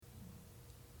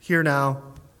Hear now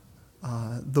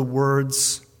the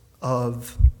words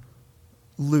of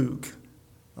Luke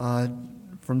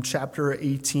from chapter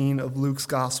 18 of Luke's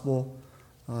Gospel,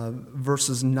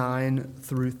 verses 9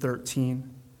 through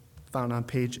 13, found on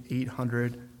page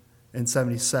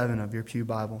 877 of your Pew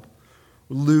Bible.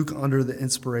 Luke, under the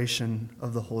inspiration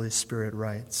of the Holy Spirit,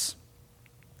 writes,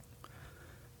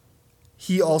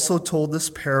 "He also told this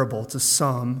parable to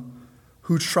some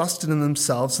who trusted in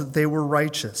themselves that they were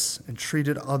righteous and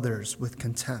treated others with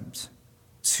contempt.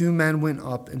 2 men went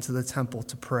up into the temple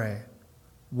to pray,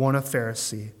 one a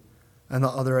Pharisee and the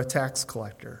other a tax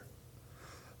collector.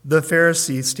 The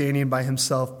Pharisee, standing by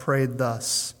himself, prayed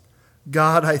thus,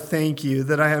 'God, I thank you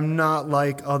that I am not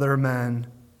like other men,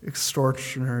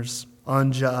 extortioners,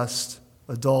 unjust,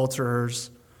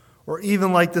 adulterers, or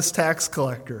even like this tax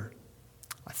collector.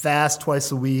 I fast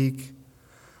twice a week.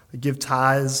 I give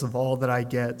tithes of all that I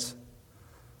get.'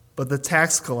 But the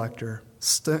tax collector,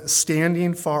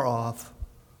 standing far off,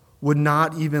 would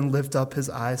not even lift up his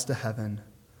eyes to heaven,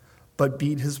 but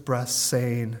beat his breast,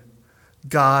 saying,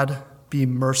 'God, be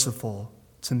merciful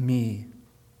to me,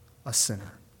 a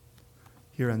sinner.'"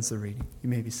 Here ends the reading. You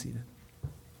may be seated.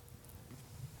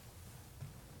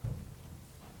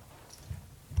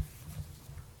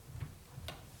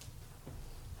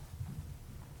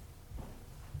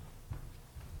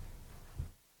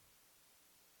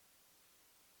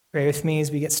 Pray with me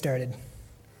as we get started.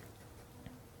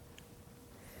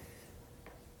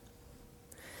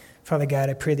 Father God,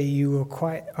 I pray that you will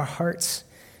quiet our hearts,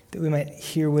 that we might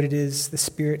hear what it is the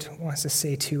Spirit wants to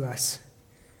say to us.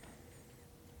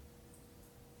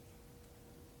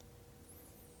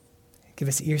 Give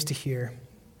us ears to hear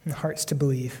and hearts to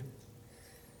believe.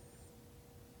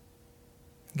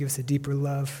 Give us a deeper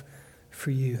love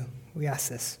for you. We ask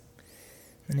this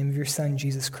in the name of your Son,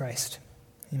 Jesus Christ.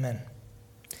 Amen.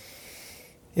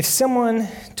 If someone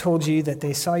told you that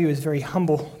they saw you as a very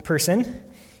humble person,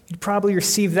 you'd probably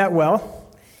receive that well,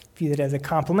 view it as a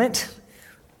compliment.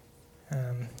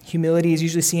 Humility is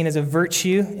usually seen as a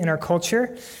virtue in our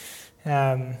culture,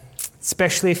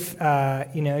 especially if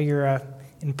you're an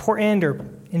important or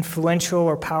influential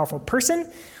or powerful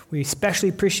person. We especially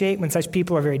appreciate when such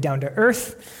people are very down to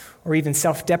earth or even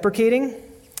self-deprecating.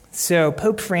 So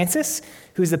Pope Francis,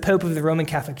 who's the Pope of the Roman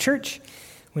Catholic Church,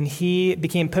 when he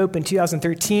became Pope in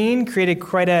 2013, created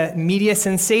quite a media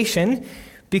sensation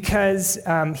because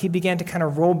he began to kind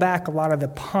of roll back a lot of the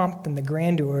pomp and the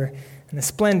grandeur and the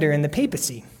splendor and the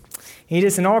papacy. And he did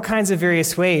this in all kinds of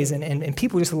various ways, and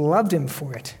people just loved him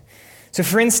for it. So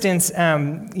for instance,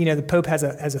 the Pope has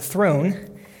a throne,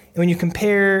 and when you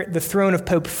compare the throne of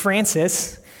Pope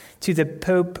Francis to the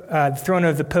throne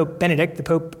of the Pope Benedict, the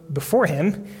Pope before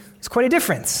him, it's quite a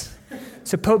difference.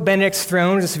 So Pope Benedict's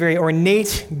throne is this very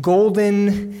ornate,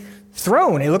 golden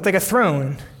throne. It looked like a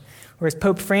throne. Whereas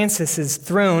Pope Francis's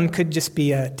throne could just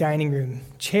be a dining room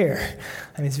chair.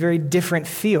 I mean, it's a very different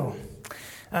feel.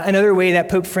 Another way that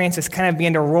Pope Francis kind of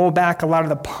began to roll back a lot of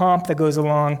the pomp that goes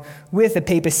along with the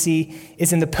papacy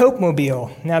is in the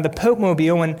Pope-mobile. Now, the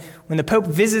Pope-mobile, when the Pope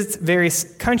visits various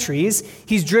countries,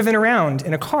 he's driven around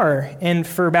in a car. And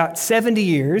for about 70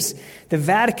 years, the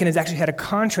Vatican has actually had a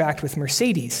contract with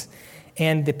Mercedes.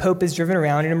 And the Pope is driven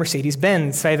around in a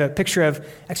Mercedes-Benz. So I have a picture of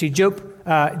actually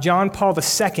John Paul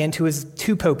II, who was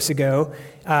 2 popes ago,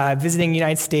 visiting the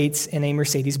United States in a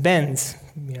Mercedes-Benz.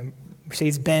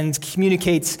 Mercedes-Benz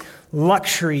communicates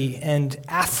luxury and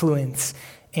affluence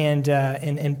and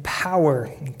power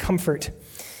and comfort.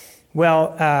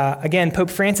 Well, again, Pope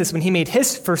Francis, when he made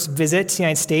his first visit to the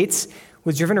United States,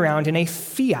 was driven around in a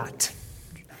Fiat,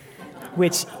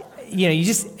 which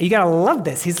you gotta love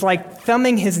this. He's like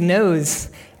thumbing his nose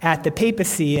at the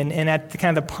papacy and at the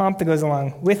kind of the pomp that goes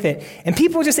along with it. And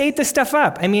people just ate this stuff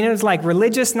up. I mean, it was like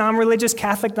religious, non-religious,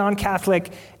 Catholic,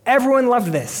 non-Catholic. Everyone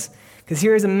loved this. Because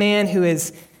here is a man who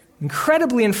is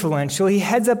incredibly influential. He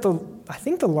heads up the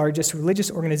largest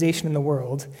religious organization in the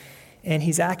world. And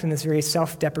he's acting in this very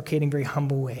self-deprecating, very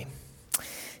humble way.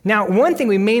 Now, one thing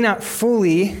we may not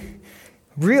fully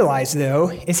realize, though,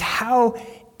 is how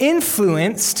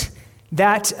influenced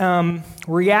that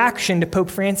reaction to Pope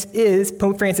Francis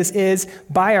is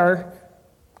by our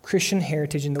Christian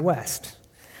heritage in the West.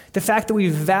 The fact that we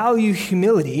value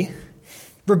humility,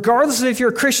 regardless of if you're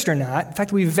a Christian or not, the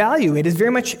fact that we value it is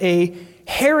very much a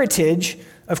heritage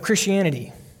of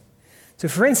Christianity. So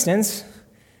for instance,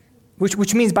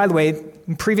 which means, by the way,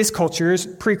 in previous cultures,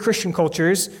 pre-Christian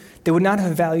cultures, they would not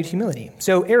have valued humility.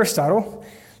 So Aristotle,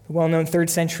 the well-known 3rd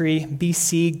century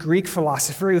BC Greek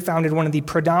philosopher who founded one of the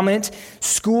predominant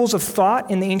schools of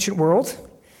thought in the ancient world,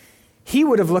 he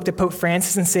would have looked at Pope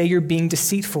Francis and say, "You're being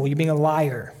deceitful, you're being a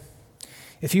liar."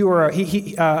 If you are,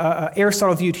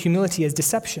 Aristotle viewed humility as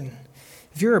deception.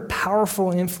 If you're a powerful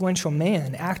and influential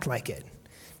man, act like it.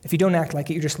 If you don't act like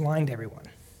it, you're just lying to everyone.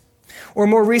 Or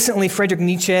more recently, Friedrich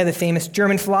Nietzsche, the famous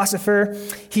German philosopher,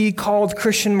 he called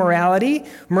Christian morality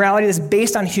that's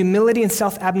based on humility and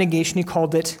self-abnegation, he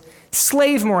called it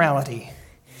slave morality.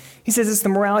 He says it's the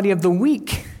morality of the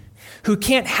weak who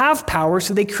can't have power,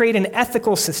 so they create an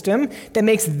ethical system that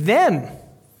makes them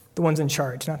the ones in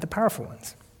charge, not the powerful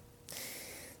ones.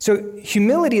 So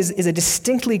humility is a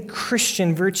distinctly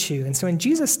Christian virtue. And so in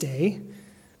Jesus' day,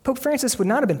 Pope Francis would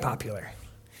not have been popular.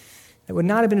 It would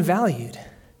not have been valued.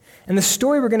 And the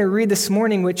story we're going to read this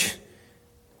morning, which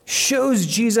shows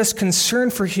Jesus' concern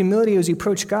for humility as he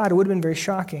approached God, it would have been very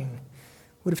shocking.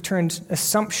 Would have turned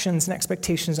assumptions and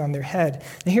expectations on their head.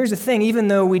 And here's the thing, even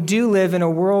though we do live in a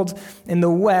world in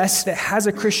the West that has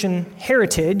a Christian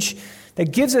heritage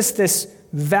that gives us this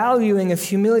valuing of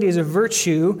humility as a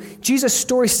virtue, Jesus'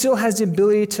 story still has the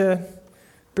ability to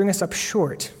bring us up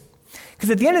short. Because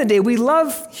at the end of the day, we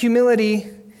love humility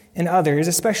in others,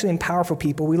 especially in powerful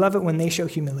people. We love it when they show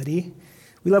humility.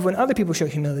 We love when other people show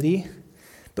humility.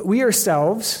 But we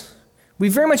ourselves, we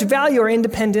very much value our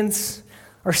independence,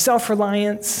 our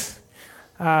self-reliance.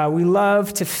 We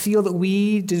love to feel that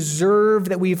we deserve,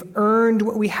 that we've earned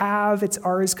what we have. It's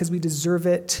ours because we deserve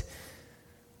it.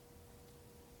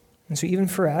 And so even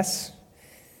for us,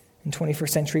 in 21st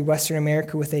century Western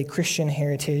America with a Christian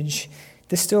heritage,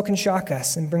 this still can shock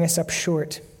us and bring us up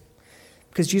short.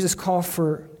 Because Jesus' call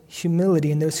for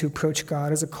humility in those who approach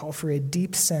God is a call for a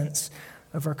deep sense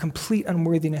of our complete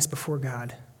unworthiness before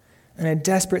God and a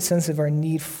desperate sense of our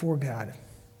need for God.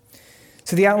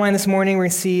 So the outline this morning we're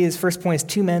going to see is first point is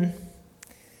 2 men,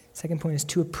 second point is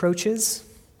 2 approaches,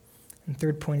 and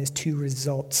third point is 2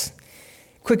 results.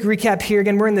 Quick recap here.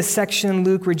 Again, we're in this section in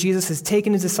Luke where Jesus has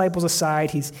taken his disciples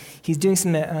aside. He's doing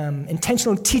some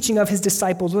intentional teaching of his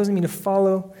disciples. What does it mean to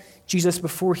follow Jesus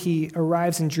before he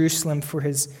arrives in Jerusalem for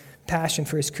his passion,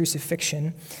 for his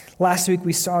crucifixion? Last week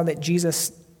we saw that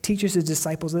Jesus teaches his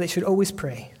disciples that they should always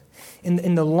pray.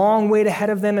 In the long wait ahead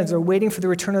of them as they're waiting for the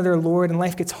return of their Lord and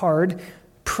life gets hard,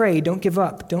 pray, don't give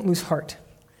up, don't lose heart.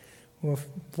 Well,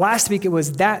 last week it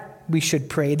was that we should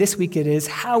pray. This week it is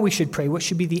how we should pray. What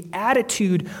should be the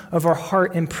attitude of our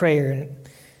heart in prayer?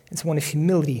 It's one of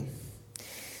humility.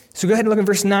 So go ahead and look at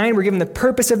verse 9. We're given the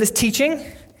purpose of this teaching.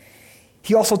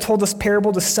 He also told this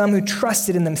parable to some who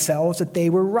trusted in themselves that they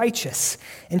were righteous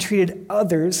and treated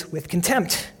others with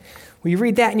contempt. Well, you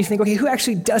read that and you think, okay, who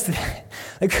actually does that?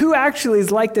 Like, who actually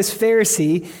is like this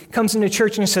Pharisee, comes into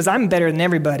church and says, I'm better than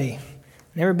everybody,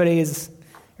 and everybody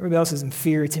else is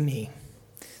inferior to me?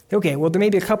 Okay, well, there may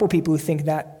be a couple people who think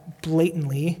that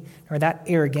blatantly or that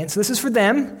arrogant. So this is for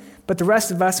them, but the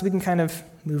rest of us, we can kind of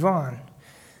move on.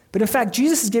 But in fact,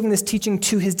 Jesus is giving this teaching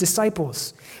to his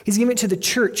disciples. He's giving it to the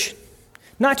church,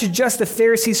 not to just the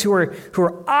Pharisees who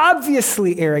are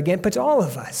obviously arrogant, but to all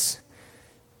of us.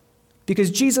 Because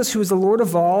Jesus, who is the Lord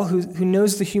of all, who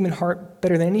knows the human heart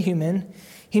better than any human,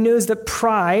 he knows that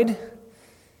pride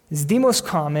is the most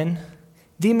common,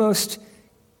 the most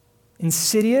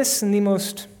insidious, and the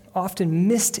most often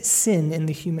missed sin in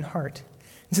the human heart.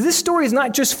 And so this story is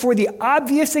not just for the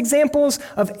obvious examples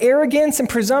of arrogance and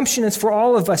presumption, it's for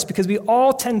all of us because we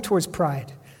all tend towards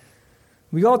pride.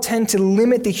 We all tend to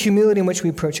limit the humility in which we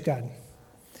approach God.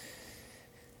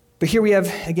 But here we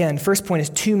have, again, first point is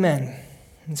 2 men.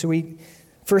 And so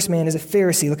first man is a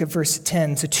Pharisee. Look at verse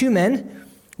 10. So 2 men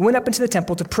went up into the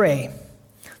temple to pray.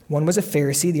 One was a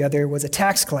Pharisee, the other was a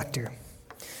tax collector.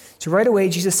 So right away,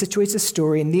 Jesus situates the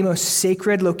story in the most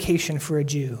sacred location for a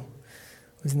Jew.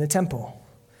 It was in the temple.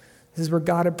 This is where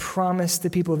God had promised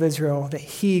the people of Israel that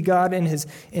he, God in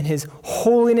his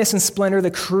holiness and splendor,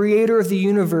 the creator of the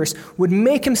universe, would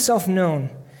make himself known.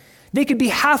 They could be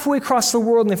halfway across the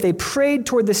world, and if they prayed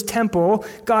toward this temple,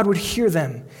 God would hear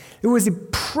them. It was the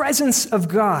presence of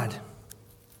God.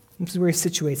 This is where he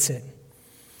situates it.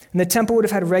 And the temple would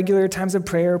have had regular times of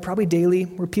prayer, probably daily,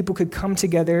 where people could come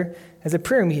together as a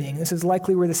prayer meeting. This is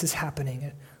likely where this is happening,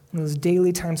 one of those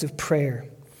daily times of prayer.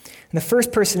 And the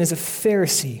first person is a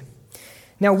Pharisee.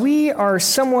 Now, we are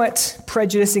somewhat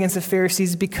prejudiced against the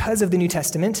Pharisees because of the New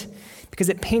Testament, because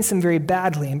it paints them very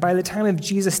badly. And by the time of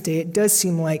Jesus' day, it does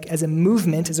seem like as a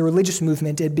movement, as a religious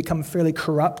movement, it had become fairly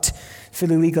corrupt,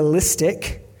 fairly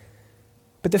legalistic.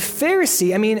 But the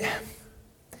Pharisee,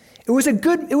 it was a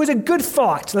good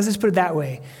thought. Let's just put it that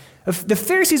way. The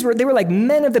Pharisees were like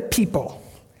men of the people.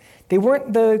 They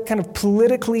weren't the kind of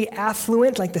politically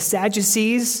affluent like the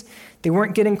Sadducees. They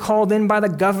weren't getting called in by the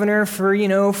governor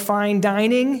for, fine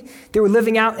dining. They were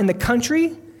living out in the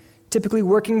country, typically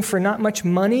working for not much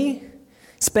money,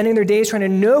 spending their days trying to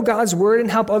know God's word and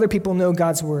help other people know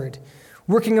God's word,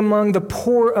 working among the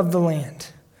poor of the land.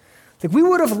 Like we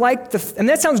would have liked and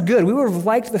that sounds good, we would have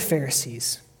liked the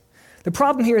Pharisees. The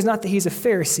problem here is not that he's a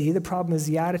Pharisee, the problem is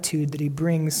the attitude that he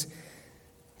brings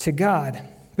to God.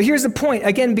 But here's the point.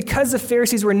 Again, because the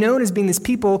Pharisees were known as being these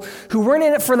people who weren't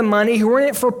in it for the money, who weren't in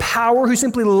it for power, who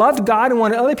simply loved God and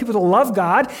wanted other people to love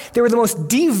God, they were the most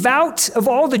devout of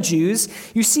all the Jews.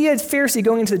 You see a Pharisee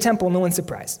going into the temple, no one's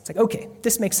surprised. It's like, okay,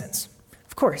 this makes sense.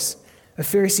 Of course, a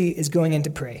Pharisee is going in to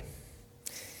pray.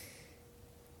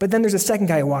 But then there's a second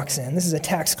guy who walks in. This is a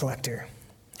tax collector.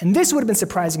 And this would have been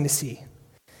surprising to see.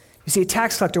 You see a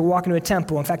tax collector walk into a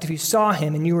temple. In fact, if you saw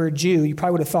him and you were a Jew, you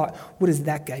probably would have thought, what is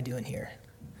that guy doing here?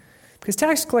 Because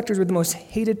tax collectors were the most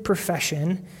hated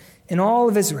profession in all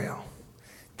of Israel.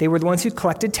 They were the ones who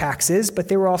collected taxes, but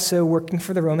they were also working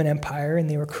for the Roman Empire, and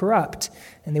they were corrupt.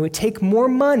 And they would take more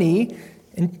money,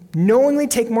 and knowingly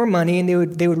take more money, and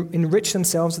they would enrich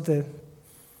themselves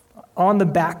on the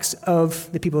backs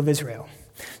of the people of Israel.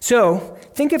 So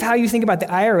think of how you think about the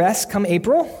IRS come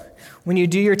April, when you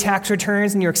do your tax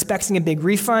returns and you're expecting a big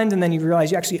refund, and then you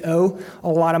realize you actually owe a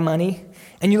lot of money.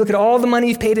 And you look at all the money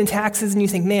you've paid in taxes and you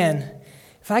think, man,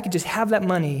 if I could just have that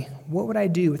money, what would I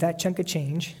do with that chunk of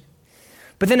change?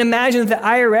 But then imagine that the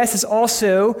IRS is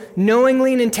also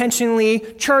knowingly and intentionally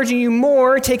charging you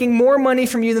more, taking more money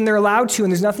from you than they're allowed to,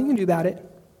 and there's nothing you can do about it.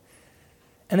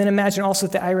 And then imagine also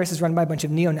that the IRS is run by a bunch of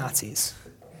neo-Nazis.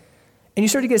 And you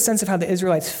start to get a sense of how the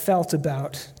Israelites felt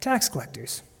about tax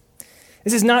collectors.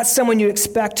 This is not someone you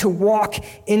expect to walk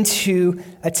into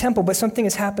a temple, but something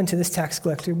has happened to this tax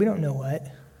collector. We don't know what.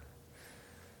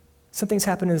 Something's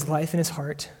happened in his life and his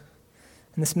heart.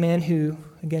 And this man who,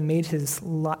 again, made his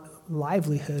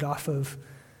livelihood off of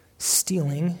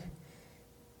stealing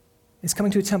is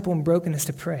coming to a temple in brokenness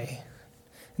to pray.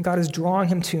 And God is drawing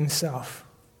him to himself.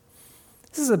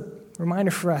 This is a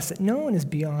reminder for us that no one is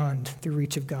beyond the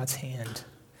reach of God's hand.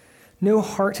 No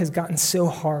heart has gotten so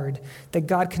hard that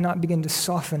God cannot begin to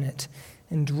soften it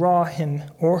and draw him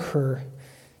or her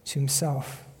to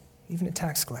himself, even a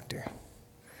tax collector.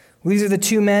 Well, these are the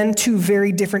two men, two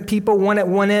very different people, one at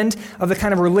one end of the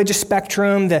kind of religious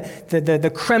spectrum,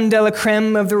 the creme de la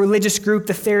creme of the religious group,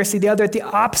 the Pharisee, the other at the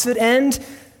opposite end,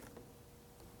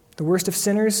 the worst of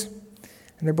sinners,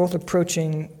 and they're both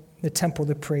approaching the temple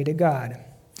to pray to God.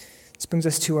 This brings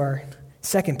us to our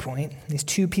second point. These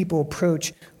two people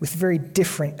approach with very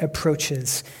different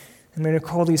approaches. I'm going to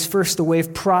call these first the way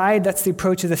of pride. That's the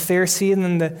approach of the Pharisee,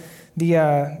 and then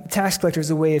the tax collector is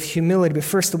the way of humility. But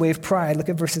first, the way of pride. Look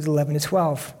at verses 11 to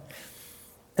 12.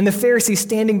 And the Pharisee,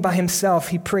 standing by himself,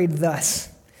 he prayed thus: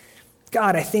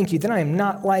 God, I thank you that I am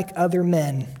not like other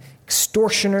men,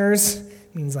 extortioners,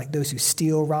 means like those who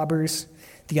steal, robbers,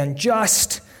 the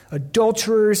unjust,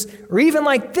 adulterers, or even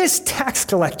like this tax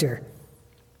collector.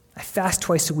 I fast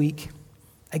twice a week.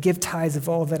 I give tithes of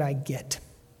all that I get.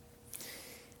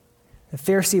 The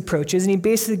Pharisee approaches, and he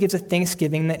basically gives a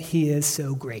thanksgiving that he is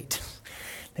so great,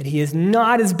 that he is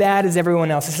not as bad as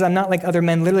everyone else. He says, I'm not like other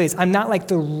men. Literally, I'm not like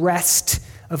the rest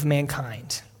of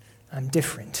mankind. I'm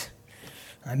different.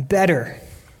 I'm better.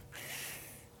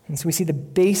 And so we see the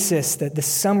basis, that the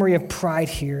summary of pride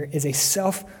here is a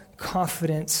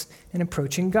self-confidence in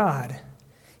approaching God.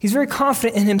 He's very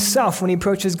confident in himself when he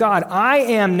approaches God. I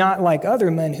am not like other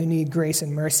men who need grace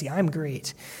and mercy. I'm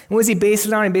great. And what does he base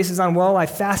it on? He bases it on, well, I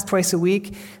fast twice a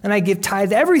week, and I give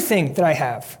tithe everything that I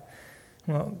have.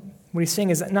 Well, what he's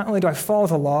saying is that not only do I follow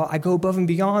the law, I go above and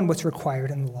beyond what's required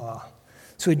in the law.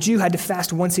 So a Jew had to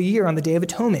fast once a year on the Day of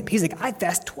Atonement. He's like, I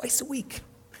fast twice a week.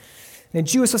 And a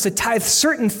Jew is supposed to tithe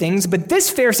certain things, but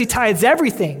this Pharisee tithes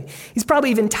everything. He's probably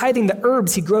even tithing the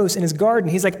herbs he grows in his garden.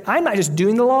 He's like, I'm not just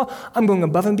doing the law, I'm going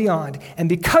above and beyond. And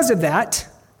because of that,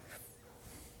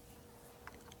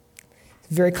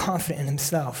 he's very confident in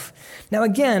himself. Now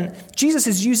again, Jesus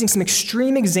is using some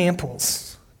extreme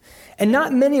examples. And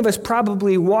not many of us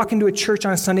probably walk into a church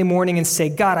on a Sunday morning and say,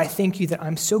 God, I thank you that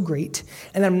I'm so great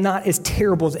and that I'm not as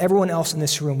terrible as everyone else in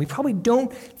this room. We probably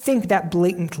don't think that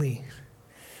blatantly.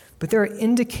 But there are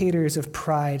indicators of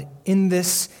pride in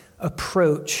this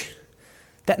approach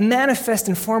that manifest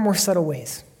in far more subtle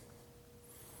ways.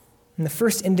 And the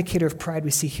first indicator of pride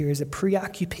we see here is a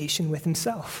preoccupation with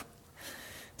himself.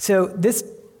 So this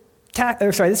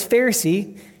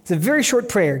Pharisee, it's a very short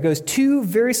prayer. It goes 2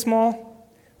 very small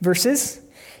verses,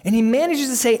 and he manages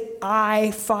to say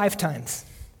I 5 times.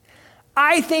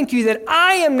 I thank you that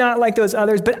I am not like those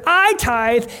others, but I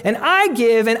tithe and I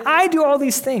give and I do all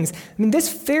these things. I mean,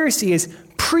 this Pharisee is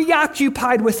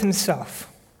preoccupied with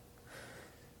himself.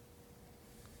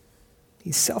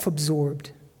 He's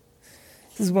self-absorbed.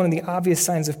 This This is one of the obvious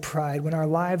signs of pride, when our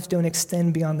lives don't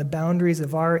extend beyond the boundaries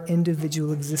of our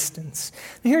individual existence.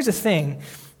 And here's the thing.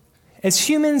 As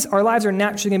humans, our lives are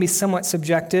naturally going to be somewhat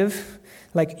subjective.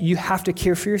 Like, you have to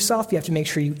care for yourself. You have to make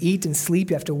sure you eat and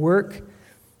sleep. You have to work.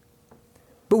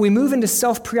 But we move into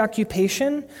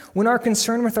self-preoccupation when our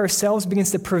concern with ourselves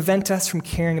begins to prevent us from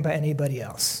caring about anybody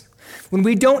else. When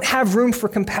we don't have room for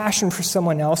compassion for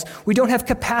someone else, we don't have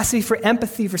capacity for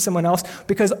empathy for someone else,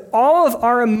 because all of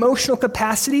our emotional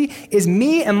capacity is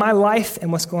me and my life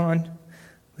and what's going on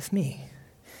with me.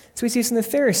 So we see this in the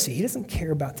Pharisee. He doesn't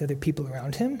care about the other people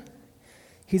around him.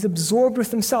 He's absorbed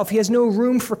with himself. He has no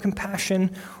room for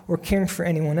compassion or caring for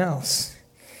anyone else.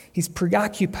 He's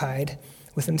preoccupied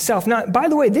with himself. Now, by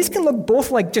the way, this can look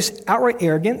both like just outright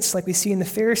arrogance, like we see in the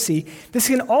Pharisee. This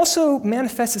can also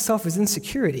manifest itself as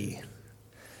insecurity.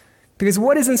 Because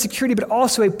what is insecurity but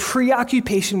also a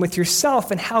preoccupation with yourself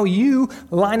and how you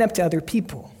line up to other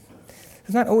people?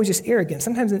 It's not always just arrogance.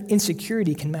 Sometimes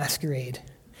insecurity can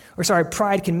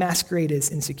pride can masquerade as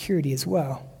insecurity as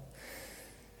well.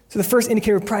 So the first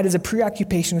indicator of pride is a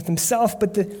preoccupation with himself,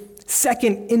 but the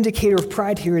second indicator of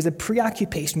pride here is a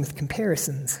preoccupation with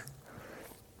comparisons.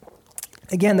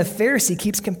 Again, the Pharisee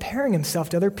keeps comparing himself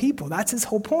to other people. That's his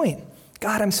whole point.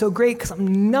 God, I'm so great because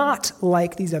I'm not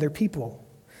like these other people.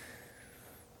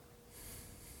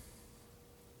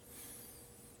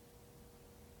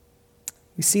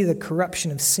 We see the corruption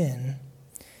of sin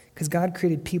because God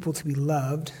created people to be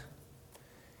loved,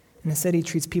 and instead he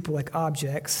treats people like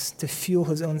objects to fuel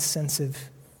his own sense of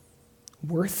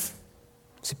worth,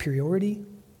 superiority.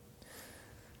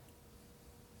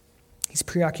 He's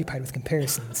preoccupied with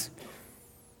comparisons.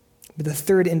 But the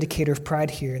third indicator of pride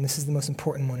here, and this is the most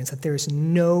important one, is that there is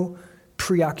no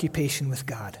preoccupation with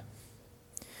God.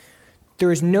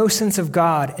 There is no sense of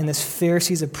God in this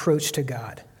Pharisee's approach to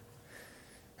God.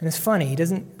 And it's funny, he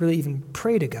doesn't really even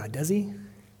pray to God, does he?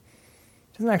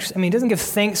 He doesn't give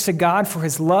thanks to God for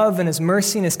his love and his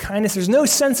mercy and his kindness. There's no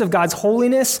sense of God's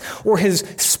holiness or his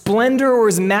splendor or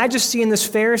his majesty in this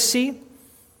Pharisee.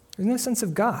 There's no sense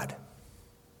of God.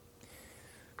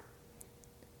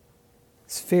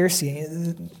 This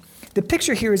Pharisee, the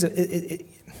picture here is,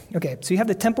 okay, so you have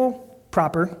the temple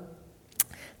proper. There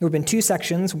would have been two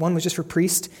sections. One was just for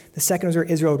priests. The second was where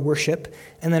Israel would worship.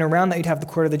 And then around that you'd have the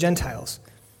court of the Gentiles.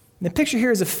 And the picture here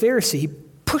is a Pharisee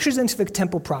pushes into the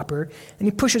temple proper, and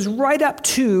he pushes right up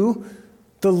to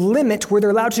the limit where they're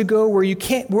allowed to go,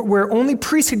 where only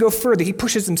priests could go further. He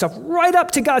pushes himself right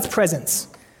up to God's presence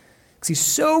because he's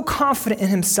so confident in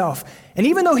himself. And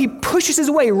even though he pushes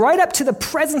his way right up to the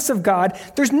presence of God,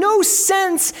 there's no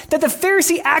sense that the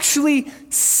Pharisee actually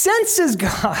senses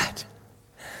God,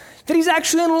 that he's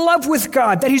actually in love with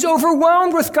God, that he's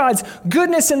overwhelmed with God's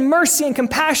goodness and mercy and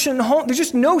compassion and hope. There's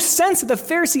just no sense that the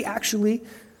Pharisee actually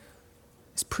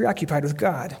is preoccupied with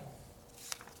God.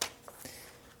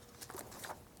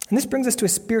 And this brings us to a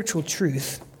spiritual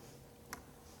truth,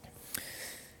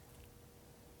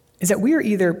 is that we are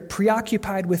either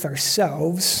preoccupied with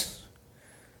ourselves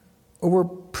or we're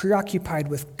preoccupied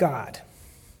with God.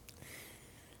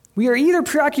 We are either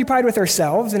preoccupied with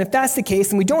ourselves, and if that's the case,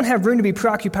 then we don't have room to be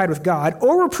preoccupied with God,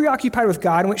 or we're preoccupied with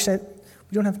God, in which sense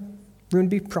we don't have room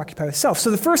to be preoccupied with self.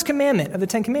 So the first commandment of the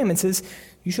Ten Commandments is,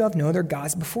 you shall have no other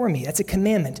gods before me. That's a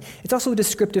commandment. It's also a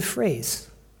descriptive phrase.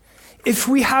 If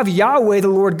we have Yahweh, the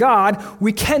Lord God,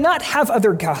 we cannot have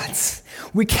other gods.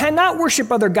 We cannot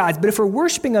worship other gods. But if we're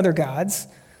worshiping other gods,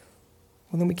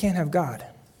 well, then we can't have God.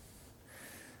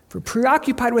 If we're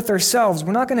preoccupied with ourselves,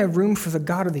 we're not going to have room for the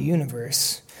God of the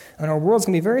universe. And our world's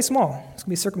going to be very small. It's going to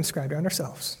be circumscribed around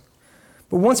ourselves.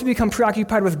 But once we become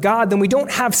preoccupied with God, then we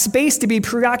don't have space to be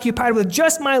preoccupied with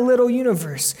just my little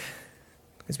universe,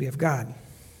 because we have God.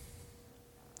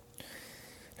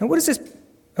 Now, what is this?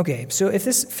 Okay, so if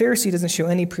this Pharisee doesn't show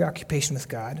any preoccupation with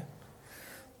God,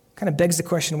 kind of begs the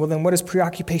question, well, then what does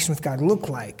preoccupation with God look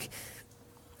like?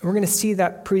 And we're going to see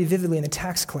that pretty vividly in the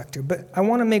tax collector. But I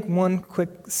want to make one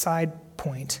quick side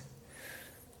point,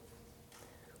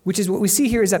 which is what we see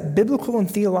here is that biblical and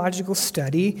theological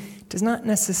study does not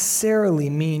necessarily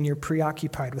mean you're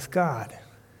preoccupied with God.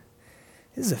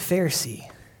 This is a Pharisee.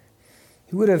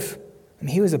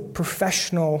 He was a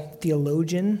professional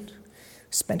theologian,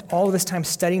 spent all of his time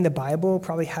studying the Bible,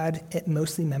 probably had it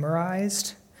mostly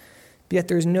memorized, but yet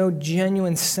there's no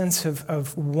genuine sense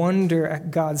of wonder at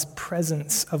God's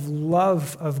presence, of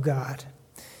love of God.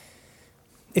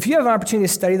 If you have an opportunity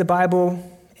to study the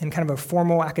Bible in kind of a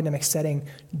formal academic setting,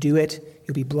 do it.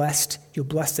 You'll be blessed. You'll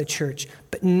bless the church.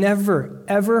 But never,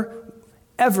 ever,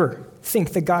 ever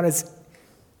think that God is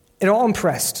at all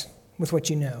impressed with what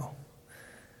you know.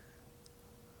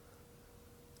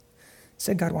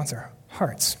 Instead, God wants our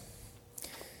hearts.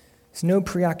 There's no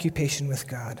preoccupation with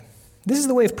God. This is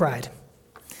the way of pride.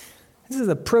 This is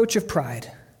the approach of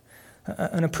pride.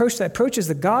 An approach that approaches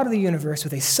the God of the universe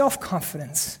with a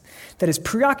self-confidence that is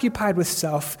preoccupied with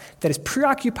self, that is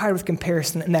preoccupied with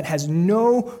comparison, and that has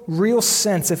no real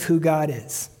sense of who God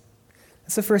is.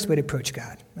 That's the first way to approach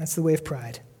God. That's the way of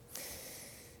pride.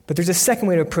 But there's a second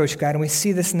way to approach God, and we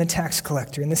see this in the tax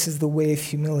collector, and this is the way of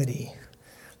humility.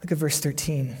 Look at verse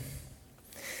 13.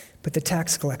 But the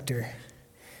tax collector,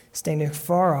 standing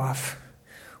far off,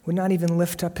 would not even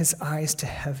lift up his eyes to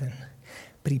heaven,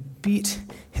 but he beat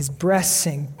his breast,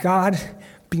 saying, God,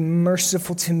 be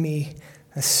merciful to me,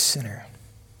 a sinner.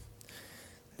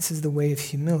 This is the way of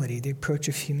humility, the approach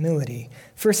of humility.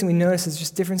 First thing we notice is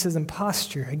just differences in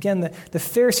posture. Again, the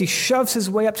Pharisee shoves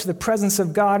his way up to the presence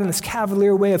of God in this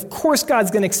cavalier way. Of course God's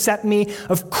going to accept me.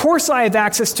 Of course I have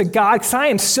access to God because I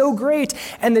am so great.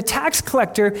 And the tax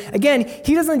collector, again,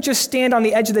 he doesn't just stand on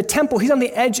the edge of the temple. He's on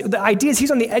the edge, the idea is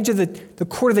he's on the edge of the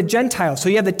court of the Gentiles. So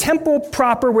you have the temple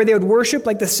proper where they would worship,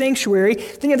 like the sanctuary.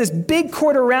 Then you have this big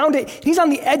court around it. He's on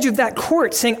the edge of that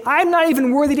court saying, I'm not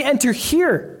even worthy to enter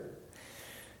here.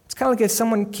 It's kind of like if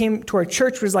someone came to our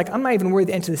church and was like, I'm not even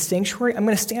worthy to enter the sanctuary. I'm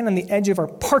going to stand on the edge of our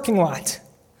parking lot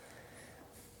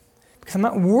because I'm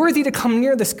not worthy to come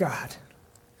near this God.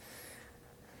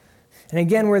 And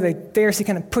again, where the Pharisee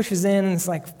kind of pushes in and is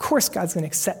like, of course God's going to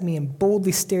accept me, and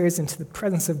boldly stares into the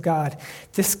presence of God.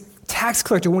 This tax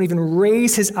collector won't even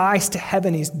raise his eyes to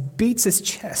heaven. He beats his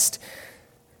chest.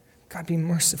 God, be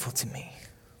merciful to me.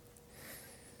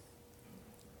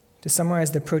 To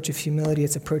summarize the approach of humility,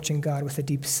 it's approaching God with a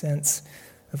deep sense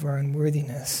of our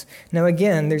unworthiness. Now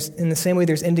again, in the same way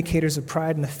there's indicators of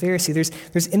pride in the Pharisee,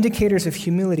 there's indicators of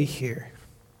humility here.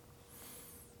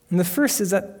 And the first is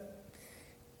that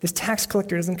this tax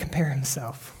collector doesn't compare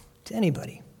himself to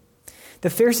anybody. The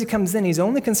Pharisee comes in, he's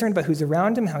only concerned about who's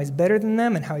around him, how he's better than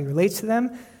them, and how he relates to them.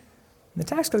 And the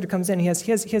tax collector comes in, he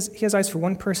has eyes for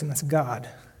one person, that's God.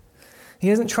 He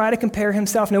doesn't try to compare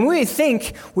himself. Now, we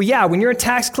think, well, yeah, when you're a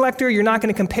tax collector, you're not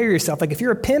going to compare yourself. Like if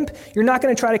you're a pimp, you're not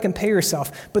going to try to compare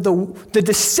yourself. But the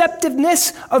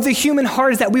deceptiveness of the human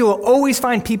heart is that we will always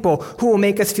find people who will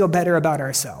make us feel better about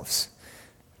ourselves.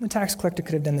 The tax collector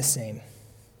could have done the same.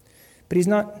 But he's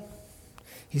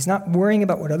not worrying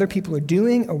about what other people are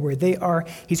doing or where they are.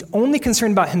 He's only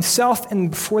concerned about himself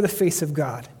and before the face of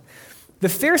God. The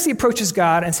Pharisee approaches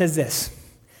God and says this,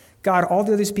 God, all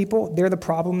the other people, they're the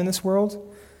problem in this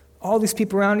world. All these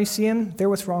people around you see them, they're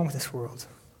what's wrong with this world.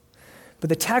 But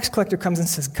the tax collector comes and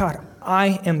says, God,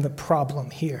 I am the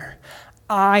problem here.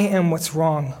 I am what's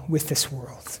wrong with this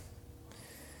world.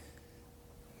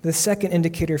 The second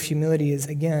indicator of humility is,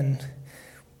 again,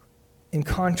 in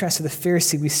contrast to the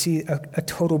Pharisee, we see a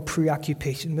total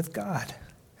preoccupation with God.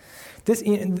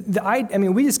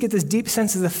 We just get this deep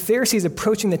sense of the Pharisee is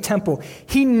approaching the temple.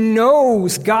 He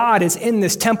knows God is in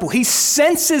this temple. He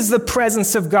senses the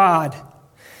presence of God.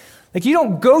 Like you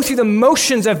don't go through the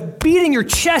motions of beating your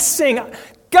chest saying,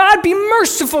 God, be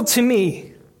merciful to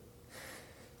me.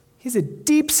 He has a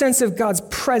deep sense of God's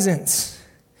presence.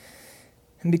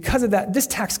 And because of that, this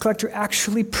tax collector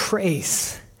actually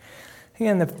prays.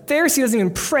 Again, the Pharisee doesn't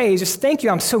even pray, just thank you,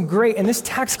 I'm so great. And this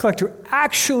tax collector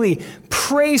actually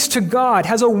prays to God,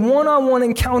 has a one-on-one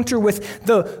encounter with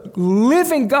the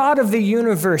living God of the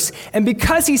universe. And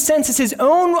because he senses his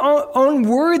own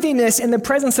worthiness in the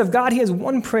presence of God, he has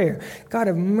one prayer, God,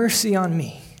 have mercy on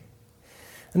me.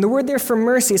 And the word there for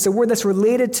mercy is a word that's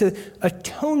related to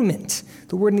atonement,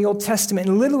 the word in the Old Testament.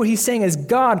 And literally what he's saying is,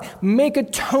 God, make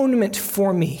atonement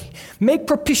for me. Make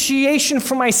propitiation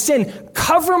for my sin.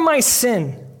 Cover my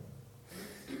sin.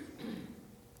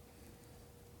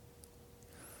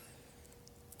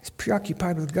 He's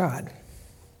preoccupied with God.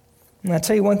 And I'll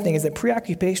tell you one thing, is that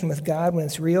preoccupation with God, when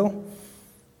it's real,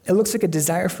 it looks like a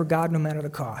desire for God no matter the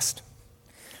cost.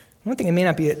 One thing that may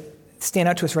not stand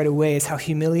out to us right away is how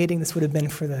humiliating this would have been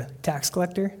for the tax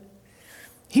collector.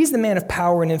 He's the man of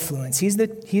power and influence. He's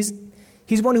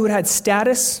one who had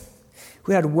status,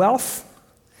 who had wealth,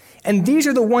 and these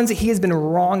are the ones that he has been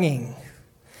wronging.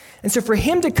 And so for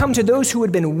him to come to those who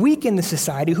had been weak in the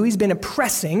society, who he's been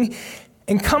oppressing,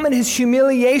 and come in his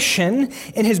humiliation,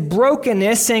 in his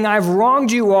brokenness, saying, I've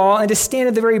wronged you all, and to stand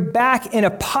at the very back in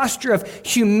a posture of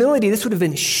humility, this would have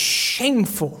been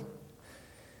shameful.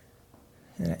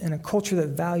 In a culture that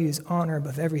values honor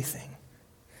above everything.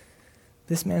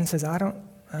 This man says, I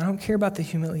don't care about the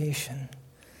humiliation.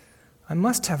 I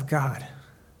must have God.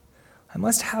 I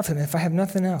must have him if I have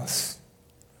nothing else.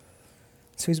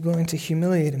 So he's willing to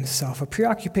humiliate himself. A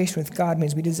preoccupation with God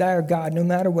means we desire God no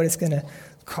matter what it's going to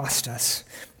cost us.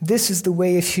 This is the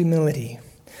way of humility.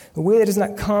 a way that does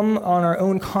not come on our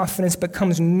own confidence, but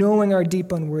comes knowing our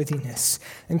deep unworthiness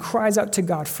and cries out to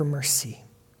God for mercy.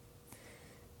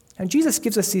 And Jesus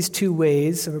gives us these two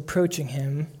ways of approaching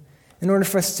him in order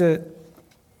for us to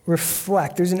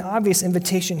reflect. There's an obvious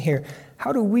invitation here.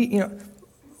 How do we,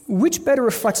 which better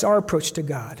reflects our approach to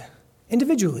God?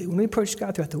 Individually, when we approach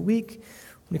God throughout the week,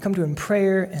 when we come to him in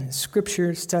prayer and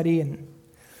scripture study, and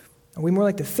are we more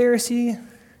like the Pharisee?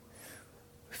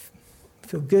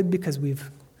 Feel good because we've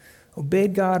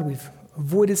obeyed God, we've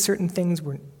avoided certain things,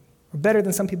 we're better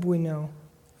than some people we know?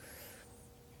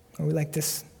 Or are we like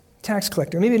this tax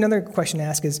collector? Maybe another question to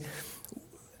ask is,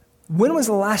 when was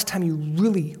the last time you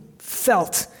really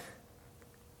felt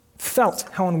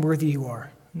how unworthy you are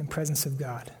in the presence of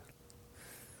God?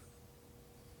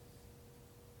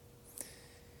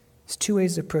 There's two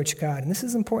ways to approach God, and this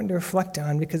is important to reflect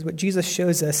on because what Jesus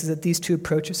shows us is that these two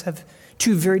approaches have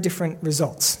two very different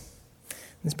results.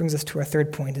 This brings us to our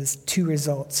third point, is two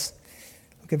results.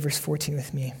 Look at verse 14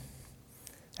 with me.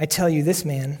 I tell you, this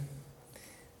man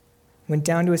went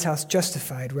down to his house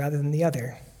justified rather than the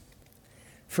other.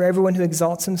 For everyone who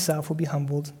exalts himself will be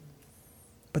humbled,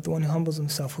 but the one who humbles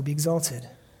himself will be exalted.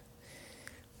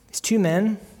 These two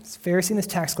men, this Pharisee and this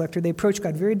tax collector, they approach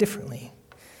God very differently.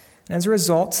 And as a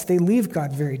result, they leave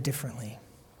God very differently.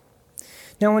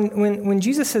 Now, when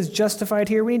Jesus says justified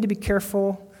here, we need to be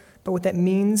careful about what that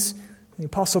means. The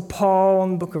Apostle Paul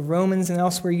in the book of Romans and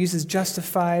elsewhere uses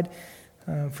justified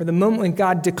for the moment when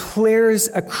God declares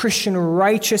a Christian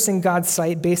righteous in God's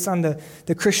sight based on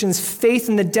the Christian's faith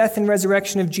in the death and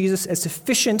resurrection of Jesus as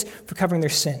sufficient for covering their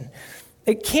sin.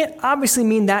 It can't obviously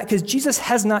mean that because Jesus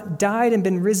has not died and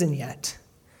been risen yet.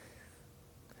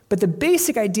 But the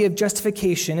basic idea of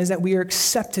justification is that we are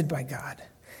accepted by God.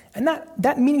 And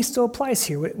that meaning still applies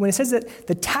here. When it says that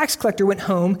the tax collector went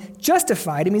home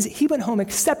justified, it means that he went home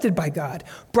accepted by God,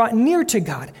 brought near to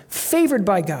God, favored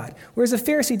by God, whereas the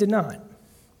Pharisee did not.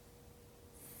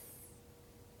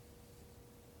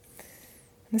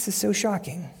 And this is so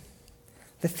shocking.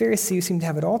 The Pharisee, who seemed to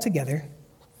have it all together,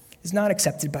 is not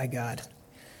accepted by God.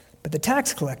 But the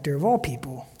tax collector, of all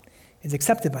people, is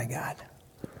accepted by God.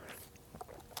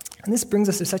 And this brings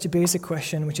us to such a basic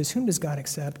question, which is, whom does God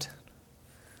accept?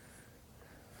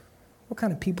 What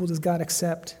kind of people does God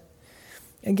accept?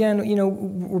 Again,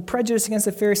 we're prejudiced against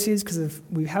the Pharisees because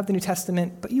we have the New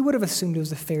Testament, but you would have assumed it was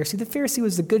the Pharisee. The Pharisee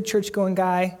was the good church-going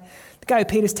guy, the guy who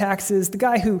paid his taxes, the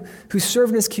guy who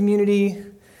served in his community,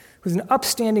 who was an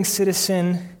upstanding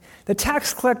citizen. The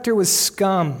tax collector was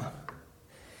scum.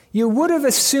 You would have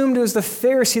assumed it was the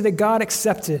Pharisee that God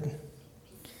accepted.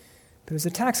 But it was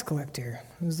the tax collector.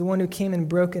 It was the one who came in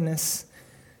brokenness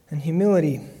and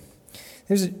humility.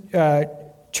 There's a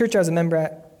church I was a member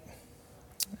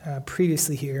at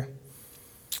previously here.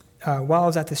 While I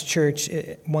was at this church,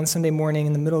 one Sunday morning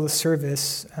in the middle of the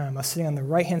service, I was sitting on the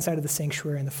right-hand side of the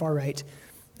sanctuary on the far right,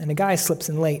 and a guy slips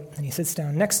in late, and he sits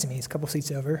down next to me. He's a couple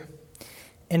seats over.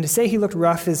 And to say he looked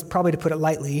rough is probably to put it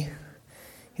lightly.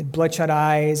 He had bloodshot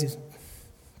eyes, he was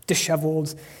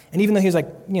disheveled, and even though he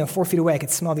was 4 feet away, I could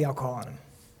smell the alcohol on him.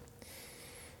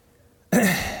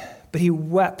 But he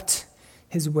wept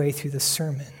his way through the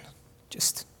sermon,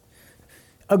 just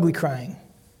ugly crying.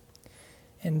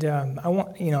 And I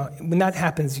want, when that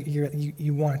happens,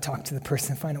 you want to talk to the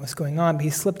person and find out what's going on. But he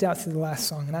slipped out through the last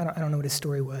song, and I don't know what his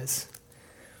story was.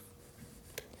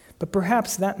 But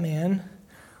perhaps that man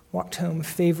walked home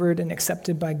favored and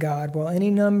accepted by God, while any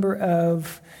number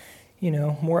of,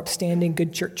 more upstanding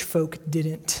good church folk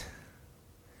didn't.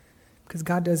 Because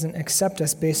God doesn't accept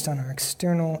us based on our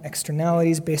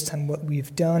externalities, based on what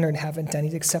we've done or haven't done.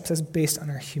 He accepts us based on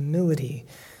our humility.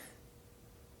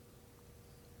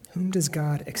 Whom does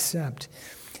God accept?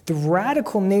 The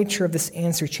radical nature of this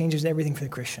answer changes everything for the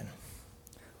Christian.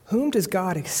 Whom does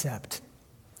God accept?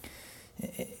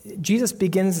 Jesus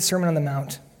begins the Sermon on the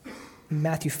Mount in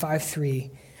Matthew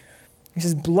 5:3. He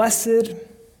says, "Blessed,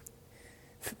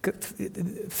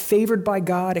 favored by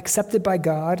God, accepted by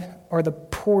God, are the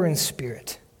poor in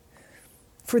spirit,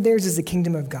 for theirs is the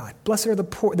kingdom of God. Blessed are the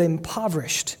poor, the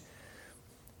impoverished,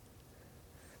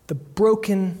 the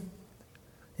broken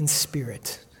in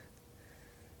spirit,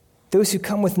 those who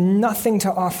come with nothing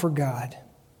to offer God."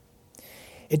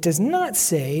 It does not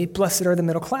say, "Blessed are the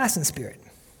middle class in spirit."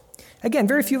 Again,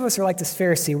 very few of us are like this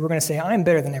Pharisee. We're going to say, "I'm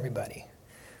better than everybody."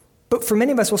 But for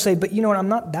many of us, we'll say, "But you know what? I'm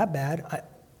not that bad.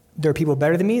 There are people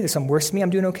better than me. There's some worse than me.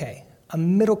 I'm doing okay."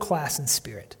 I'm middle class in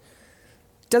spirit.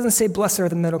 It doesn't say, "Blessed are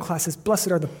the middle class." It says, "Blessed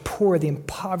are the poor, the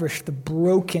impoverished, the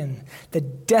broken, the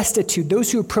destitute,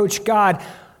 those who approach God.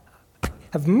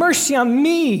 Have mercy on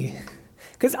me,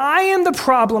 because I am the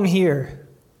problem here.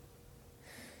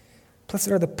 Blessed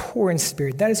are the poor in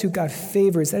spirit. That is who God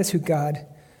favors. That is who God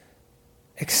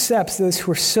accepts, those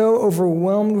who are so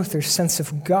overwhelmed with their sense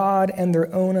of God and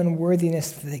their own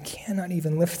unworthiness that they cannot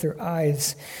even lift their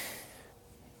eyes.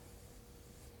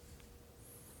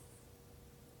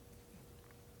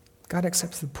 God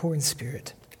accepts the poor in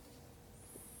spirit.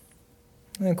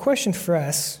 And the question for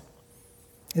us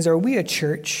is, are we a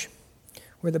church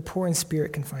where the poor in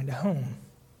spirit can find a home?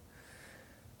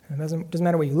 It doesn't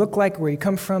matter what you look like, where you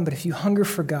come from, but if you hunger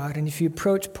for God and if you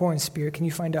approach poor in spirit, can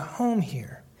you find a home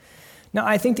here? Now,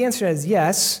 I think the answer is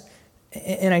yes,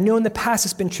 and I know in the past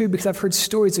it's been true because I've heard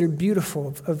stories that are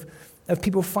beautiful of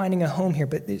people finding a home here,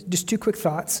 but just two quick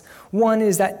thoughts. One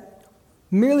is that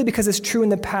merely because it's true in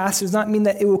the past does not mean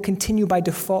that it will continue by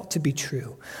default to be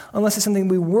true, unless it's something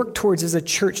we work towards as a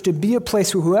church to be a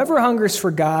place where whoever hungers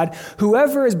for God,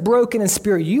 whoever is broken in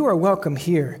spirit, you are welcome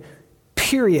here,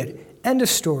 period, end of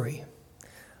story.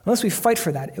 Unless we fight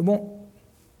for that, it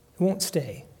won't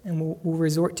stay. And we'll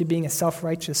resort to being a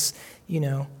self-righteous,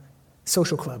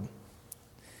 social club.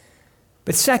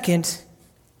 But second,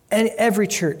 every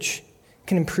church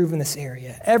can improve in this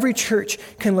area. Every church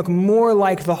can look more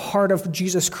like the heart of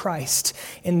Jesus Christ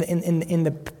in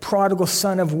the prodigal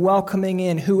son of welcoming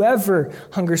in whoever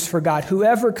hungers for God,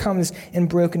 whoever comes in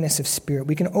brokenness of spirit.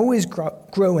 We can always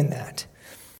grow in that.